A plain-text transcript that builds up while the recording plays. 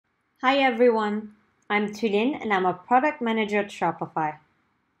Hi everyone, I'm Tulin and I'm a product manager at Shopify.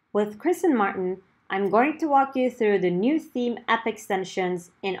 With Chris and Martin, I'm going to walk you through the new theme app extensions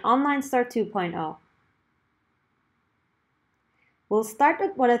in Online Store 2.0. We'll start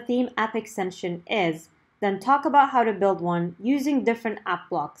with what a theme app extension is, then talk about how to build one using different app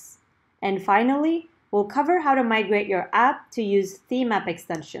blocks. And finally, we'll cover how to migrate your app to use theme app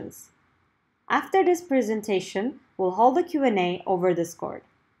extensions. After this presentation, we'll hold a Q&A over Discord.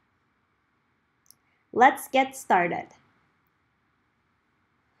 Let's get started.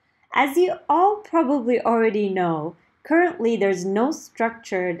 As you all probably already know, currently there's no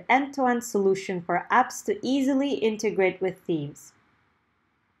structured end-to-end solution for apps to easily integrate with themes.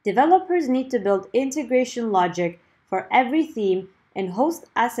 Developers need to build integration logic for every theme and host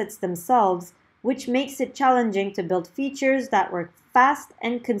assets themselves, which makes it challenging to build features that work fast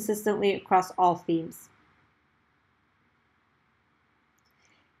and consistently across all themes.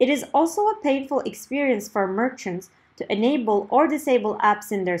 It is also a painful experience for merchants to enable or disable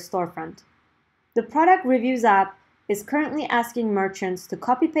apps in their storefront. The Product Reviews app is currently asking merchants to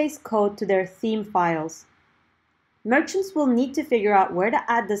copy-paste code to their theme files. Merchants will need to figure out where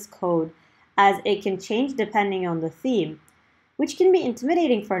to add this code, as it can change depending on the theme, which can be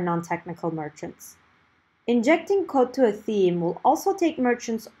intimidating for non-technical merchants. Injecting code to a theme will also take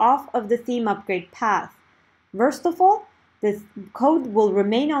merchants off of the theme upgrade path. Worst of all, the code will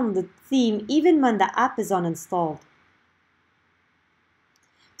remain on the theme even when the app is uninstalled.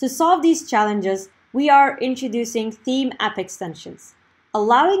 To solve these challenges, we are introducing theme app extensions,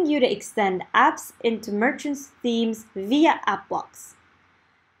 allowing you to extend apps into merchants' themes via app blocks.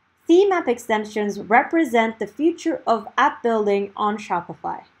 Theme app extensions represent the future of app building on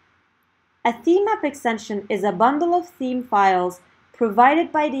Shopify. A theme app extension is a bundle of theme files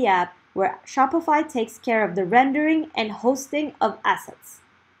provided by the app where Shopify takes care of the rendering and hosting of assets.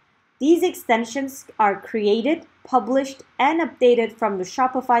 These extensions are created, published, and updated from the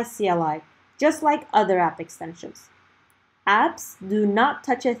Shopify CLI, just like other app extensions. Apps do not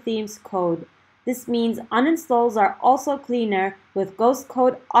touch a theme's code. This means uninstalls are also cleaner, with ghost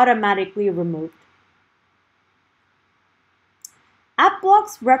code automatically removed. App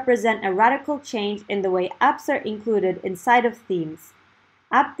blocks represent a radical change in the way apps are included inside of themes.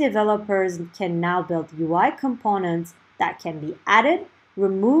 App developers can now build UI components that can be added,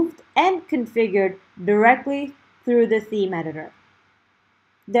 removed, and configured directly through the theme editor.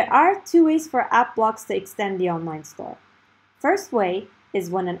 There are two ways for app blocks to extend the online store. First way is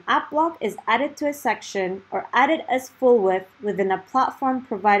when an app block is added to a section or added as full width within a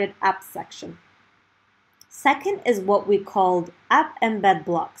platform-provided app section. Second is what we called app embed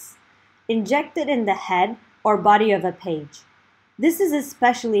blocks, injected in the head or body of a page. This is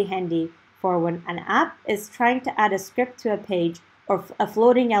especially handy for when an app is trying to add a script to a page or a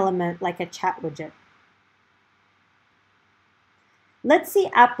floating element like a chat widget. Let's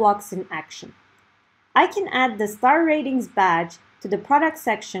see app blocks in action. I can add the star ratings badge to the product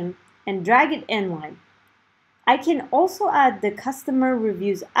section and drag it inline. I can also add the customer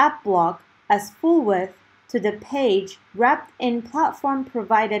reviews app block as full width to the page wrapped in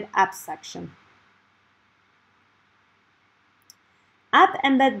platform-provided app section. App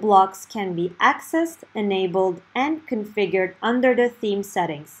embed blocks can be accessed, enabled, and configured under the theme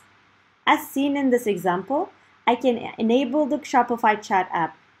settings. As seen in this example, I can enable the Shopify chat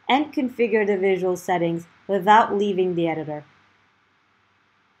app and configure the visual settings without leaving the editor.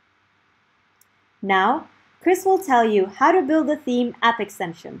 Now, Chris will tell you how to build a theme app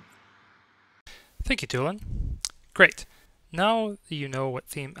extension. Thank you, Tulin. Great. Now that you know what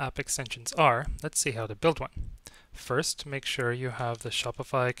theme app extensions are, let's see how to build one. First, make sure you have the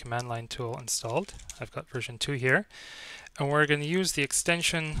Shopify command line tool installed. I've got version 2 here. And we're going to use the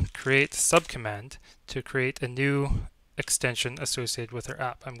extension create subcommand to create a new extension associated with our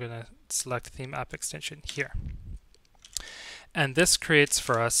app. I'm going to select theme app extension here. And this creates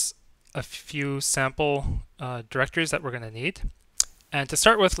for us a few sample directories that we're going to need. And to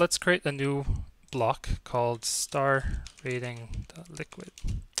start with, let's create a new block called star rating liquid.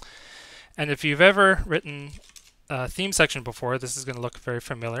 And if you've ever written a theme section before, this is going to look very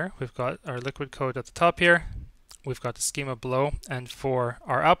familiar. We've got our liquid code at the top here. We've got the schema below. And for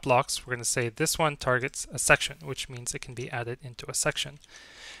our app blocks, we're going to say this one targets a section, which means it can be added into a section.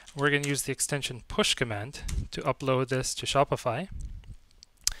 We're going to use the extension push command to upload this to Shopify.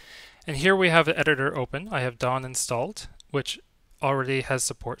 And here we have the editor open. I have Dawn installed, which already has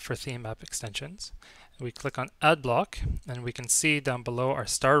support for theme app extensions. We click on add block, and we can see down below our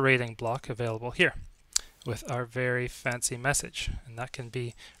star rating block available here with our very fancy message. And that can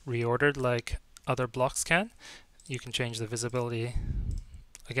be reordered like other blocks can. You can change the visibility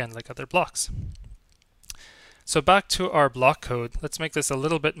again, like other blocks. So back to our block code. Let's make this a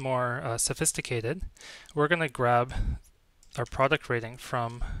little bit more sophisticated. We're going to grab our product rating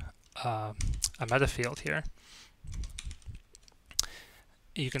from a meta field here.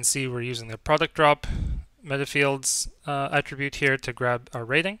 You can see we're using the product drop meta fields attribute here to grab our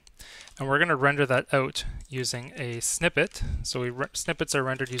rating, and we're going to render that out using a snippet. So snippets are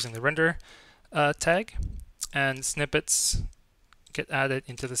rendered using the render tag, and snippets get added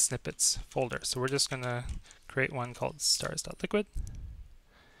into the snippets folder. So we're just going to create one called stars.liquid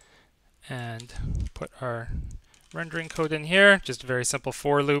and put our rendering code in here. Just a very simple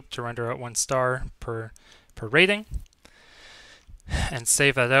for loop to render out 1 star per rating, and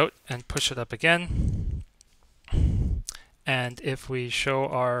save that out and push it up again. And if we show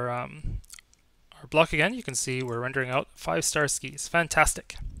our block again, you can see we're rendering out 5-star skis.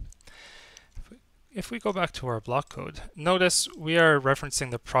 Fantastic. If we go back to our block code, notice we are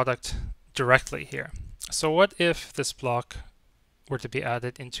referencing the product directly here. So what if this block were to be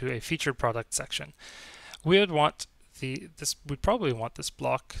added into a featured product section? We would want we'd probably want this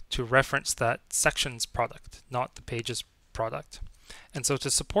block to reference that section's product, not the page's product. And so to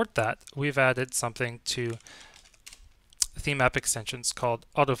support that, we've added something to theme app extensions called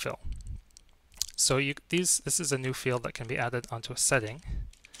autofill. So this is a new field that can be added onto a setting.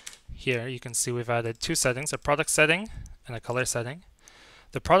 Here you can see we've added 2 settings, a product setting and a color setting.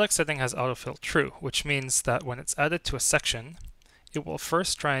 The product setting has autofill true, which means that when it's added to a section, it will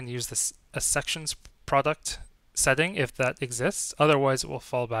first try and use a section's product setting if that exists. Otherwise, it will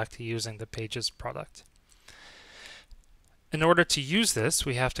fall back to using the page's product. In order to use this,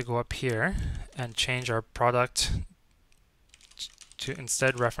 we have to go up here and change our product to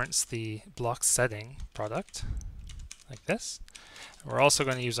instead reference the block setting product, like this. We're also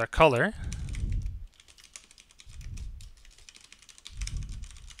going to use our color.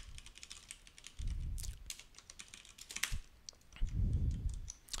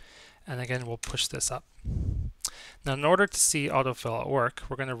 And again, we'll push this up. Now, in order to see autofill at work,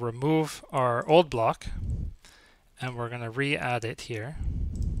 we're going to remove our old block and we're going to re-add it here.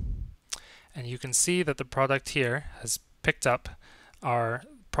 And you can see that the product here has picked up our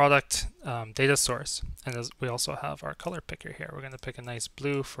product data source. And we also have our color picker here. We're going to pick a nice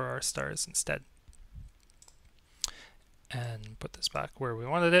blue for our stars instead. And put this back where we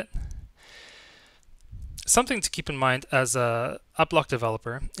wanted it. Something to keep in mind as a block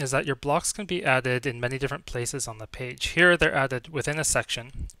developer is that your blocks can be added in many different places on the page. Here they're added within a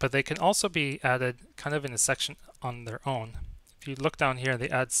section, but they can also be added kind of in a section on their own. If you look down here,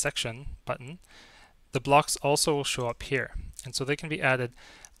 the Add Section button, the blocks also will show up here. And so they can be added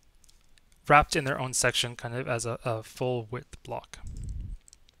wrapped in their own section, kind of as a full width block.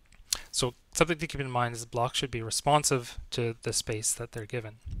 So something to keep in mind is the block should be responsive to the space that they're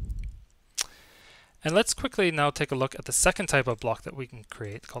given. And let's quickly now take a look at the second type of block that we can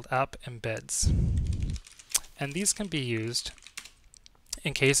create called app embeds. And these can be used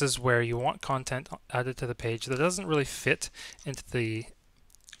in cases where you want content added to the page that doesn't really fit into the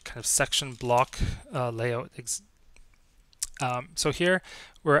kind of section block layout. So here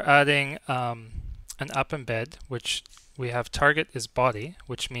we're adding an app embed, which we have target is body,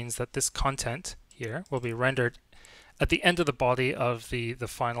 which means that this content here will be rendered at the end of the body of the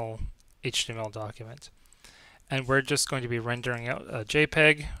final HTML document. And we're just going to be rendering out a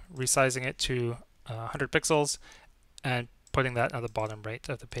JPEG, resizing it to 100 pixels, and putting that on the bottom right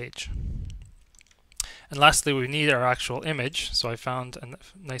of the page. And lastly, we need our actual image. So I found a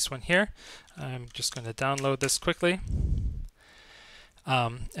nice one here. I'm just going to download this quickly.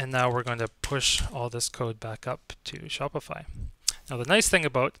 And now we're going to push all this code back up to Shopify. Now the nice thing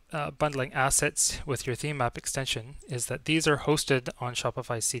about bundling assets with your theme app extension is that these are hosted on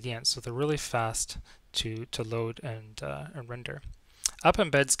Shopify CDN, so they're really fast to load and render. App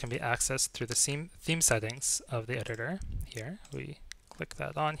embeds can be accessed through the theme settings of the editor. Here, we click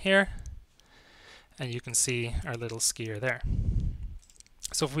that on here, and you can see our little skier there.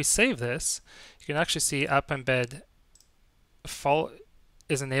 So if we save this, you can actually see app embed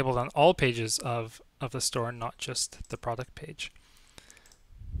is enabled on all pages of the store, not just the product page.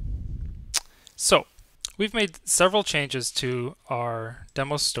 So we've made several changes to our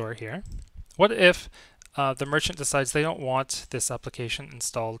demo store here. What if the merchant decides they don't want this application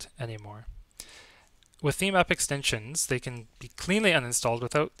installed anymore? With theme app extensions, they can be cleanly uninstalled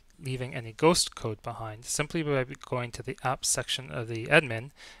without leaving any ghost code behind, simply by going to the app section of the admin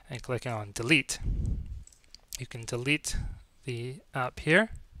and clicking on delete. You can delete the app here,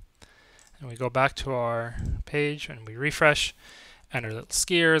 and we go back to our page and we refresh, and our little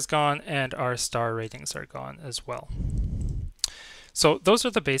skier is gone and our star ratings are gone as well. So those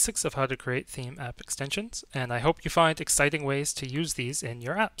are the basics of how to create theme app extensions, and I hope you find exciting ways to use these in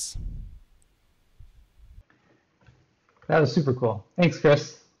your apps. That was super cool. Thanks,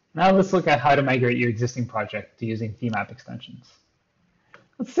 Chris. Now let's look at how to migrate your existing project to using theme app extensions.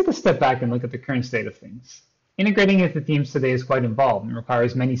 Let's take a step back and look at the current state of things. Integrating into themes today is quite involved and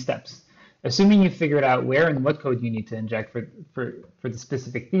requires many steps. Assuming you've figured out where and what code you need to inject for the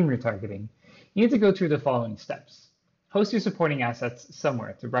specific theme you're targeting, you need to go through the following steps. Host your supporting assets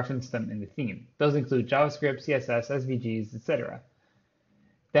somewhere to reference them in the theme. Those include JavaScript, CSS, SVGs, etc.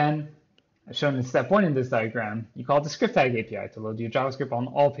 Then, as shown in step 1 in this diagram, you call the script tag API to load your JavaScript on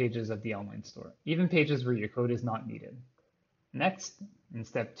all pages of the online store, even pages where your code is not needed. Next, in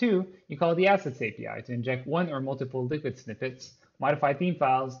step 2, you call the assets API to inject one or multiple liquid snippets, modify theme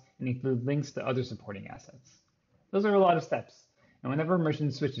files, and include links to other supporting assets. Those are a lot of steps, and whenever a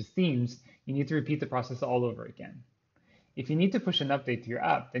merchant switches themes, you need to repeat the process all over again. If you need to push an update to your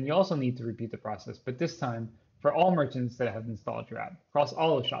app, then you also need to repeat the process, but this time for all merchants that have installed your app across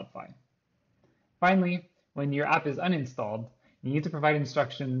all of Shopify. Finally, when your app is uninstalled, you need to provide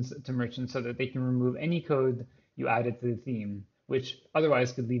instructions to merchants so that they can remove any code you added to the theme, which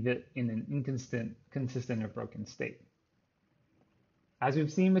otherwise could leave it in an inconsistent or broken state. As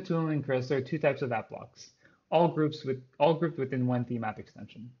we've seen with Tulin and Chris, there are two types of app blocks, all grouped within one theme app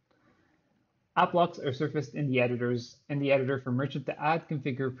extension. App blocks are surfaced in the editor for merchant to add,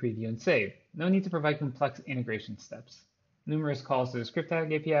 configure, preview, and save. No need to provide complex integration steps. Numerous calls to the script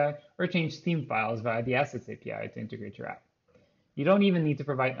tag API or change theme files via the assets API to integrate your app. You don't even need to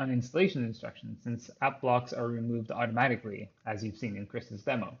provide uninstallation instructions since app blocks are removed automatically, as you've seen in Chris's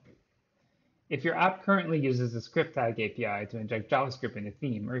demo. If your app currently uses the script tag API to inject JavaScript in a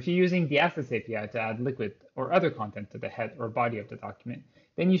theme, or if you're using the assets API to add liquid or other content to the head or body of the document,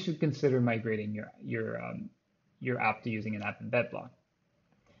 then you should consider migrating your app to using an app embed block.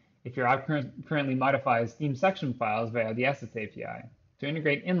 If your app currently modifies theme section files via the assets API to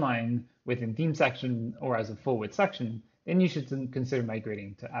integrate inline within theme section or as a full width section, then you should consider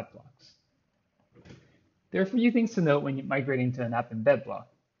migrating to app blocks. There are a few things to note when migrating to an app embed block.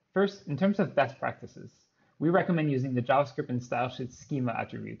 First, in terms of best practices, we recommend using the JavaScript and stylesheet schema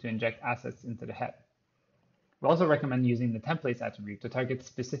attribute to inject assets into the head. We also recommend using the templates attribute to target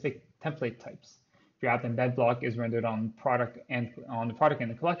specific template types. If your app embed block is rendered on the product and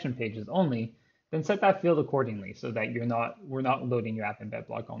the collection pages only, then set that field accordingly so that we're not loading your app embed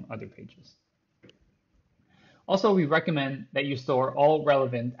block on other pages. Also, we recommend that you store all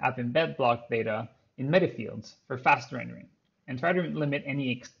relevant app embed block data in meta fields for fast rendering, and try to limit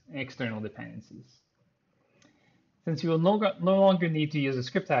any external dependencies. Since you will no longer need to use a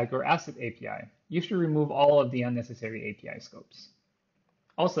script tag or asset API, you should remove all of the unnecessary API scopes.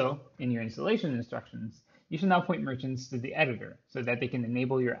 Also, in your installation instructions, you should now point merchants to the editor so that they can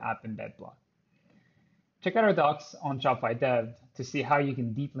enable your app embed block. Check out our docs on Shopify Dev to see how you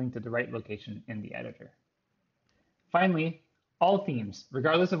can deep link to the right location in the editor. Finally, all themes,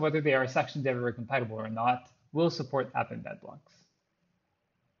 regardless of whether they are Sections Everywhere compatible or not, will support app embed blocks.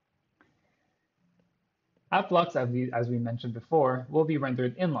 App blocks, as we mentioned before, will be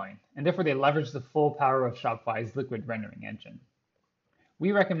rendered inline, and therefore they leverage the full power of Shopify's Liquid rendering engine.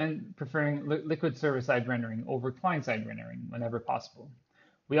 We recommend preferring Liquid server-side rendering over client-side rendering whenever possible.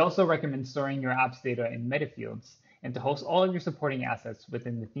 We also recommend storing your app's data in meta fields and to host all of your supporting assets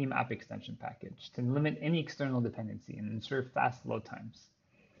within the theme app extension package to limit any external dependency and ensure fast load times.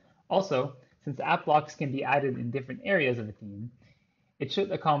 Also, since app blocks can be added in different areas of a theme, it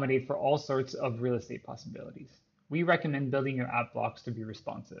should accommodate for all sorts of real estate possibilities. We recommend building your app blocks to be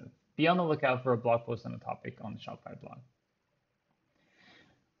responsive. Be on the lookout for a blog post on the topic on the Shopify blog.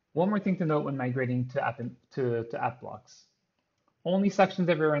 One more thing to note when migrating to app blocks. Only Sections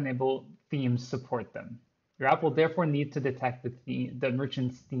Everywhere enabled themes support them. Your app will therefore need to detect the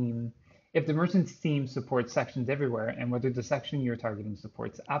merchant's theme if the merchant's theme supports Sections Everywhere and whether the section you're targeting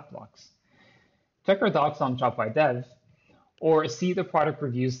supports app blocks. Check our docs on Shopify Dev or see the product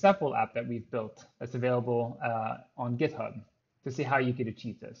reviews sample app that we've built that's available on GitHub to see how you could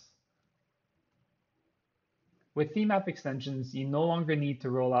achieve this. With theme app extensions, you no longer need to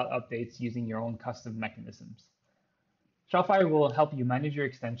roll out updates using your own custom mechanisms. Shopify will help you manage your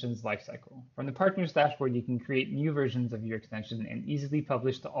extensions lifecycle. From the partners dashboard, you can create new versions of your extension and easily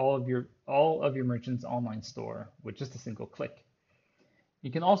publish to all of your merchants' online store with just a single click.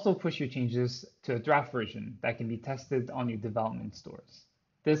 You can also push your changes to a draft version that can be tested on your development stores.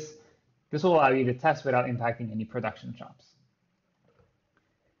 This will allow you to test without impacting any production shops.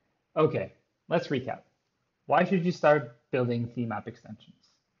 Okay, let's recap. Why should you start building theme app extensions?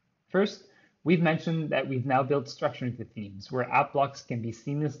 First, We've mentioned that we've now built structure into themes where app blocks can be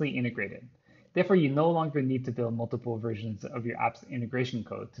seamlessly integrated. Therefore, you no longer need to build multiple versions of your app's integration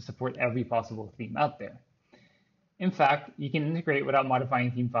code to support every possible theme out there. In fact, you can integrate without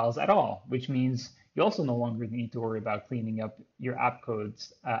modifying theme files at all, which means you also no longer need to worry about cleaning up your app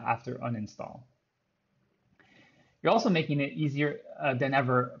codes after uninstall. You're also making it easier than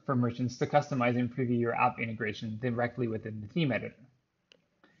ever for merchants to customize and preview your app integration directly within the theme editor.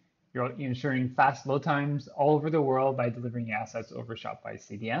 You're ensuring fast load times all over the world by delivering your assets over Shopify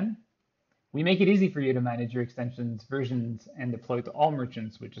CDN. We make it easy for you to manage your extensions, versions, and deploy to all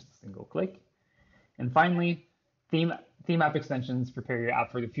merchants with just a single click. And finally, theme app extensions prepare your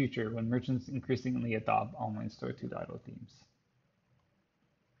app for the future when merchants increasingly adopt Online Store 2.0 themes.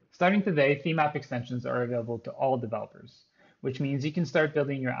 Starting today, theme app extensions are available to all developers, which means you can start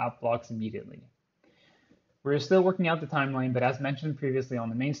building your app blocks immediately. We're still working out the timeline, but as mentioned previously on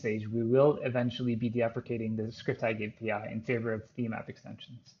the main stage, we will eventually be deprecating the script tag API in favor of theme app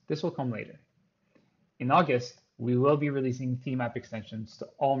extensions. This will come later. In August, we will be releasing theme app extensions to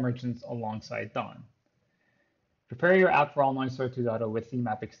all merchants alongside Dawn. Prepare your app for Online Store 2.0 with theme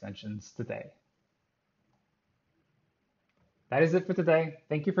app extensions today. That is it for today.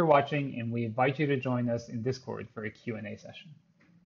 Thank you for watching, and we invite you to join us in Discord for a Q&A session.